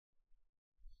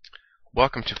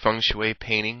Welcome to Feng Shui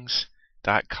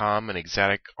Paintings.com and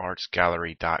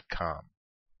ExoticArtsGallery.com.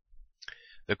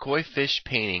 The koi fish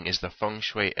painting is the Feng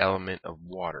Shui element of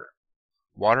water.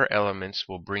 Water elements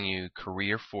will bring you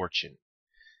career fortune.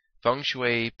 Feng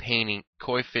Shui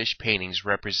koi fish paintings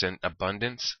represent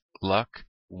abundance, luck,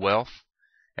 wealth,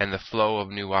 and the flow of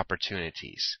new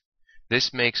opportunities.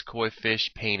 This makes koi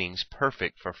fish paintings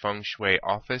perfect for Feng Shui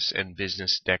office and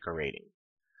business decorating.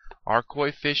 Our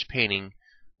koi fish painting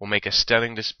will make a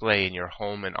stunning display in your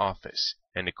home and office,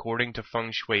 and according to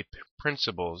Feng Shui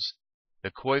principles, the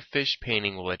koi fish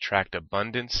painting will attract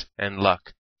abundance and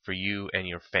luck for you and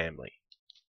your family.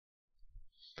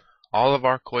 All of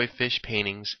our koi fish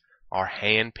paintings are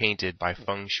hand painted by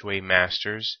Feng Shui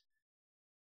masters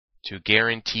to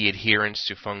guarantee adherence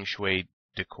to Feng Shui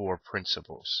decor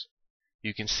principles.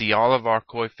 You can see all of our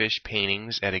koi fish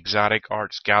paintings at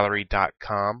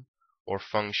ExoticArtsGallery.com or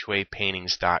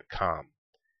FengShuiPaintings.com.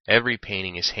 Every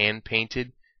painting is hand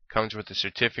painted, comes with a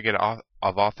certificate of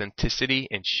authenticity,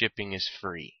 and shipping is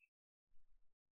free.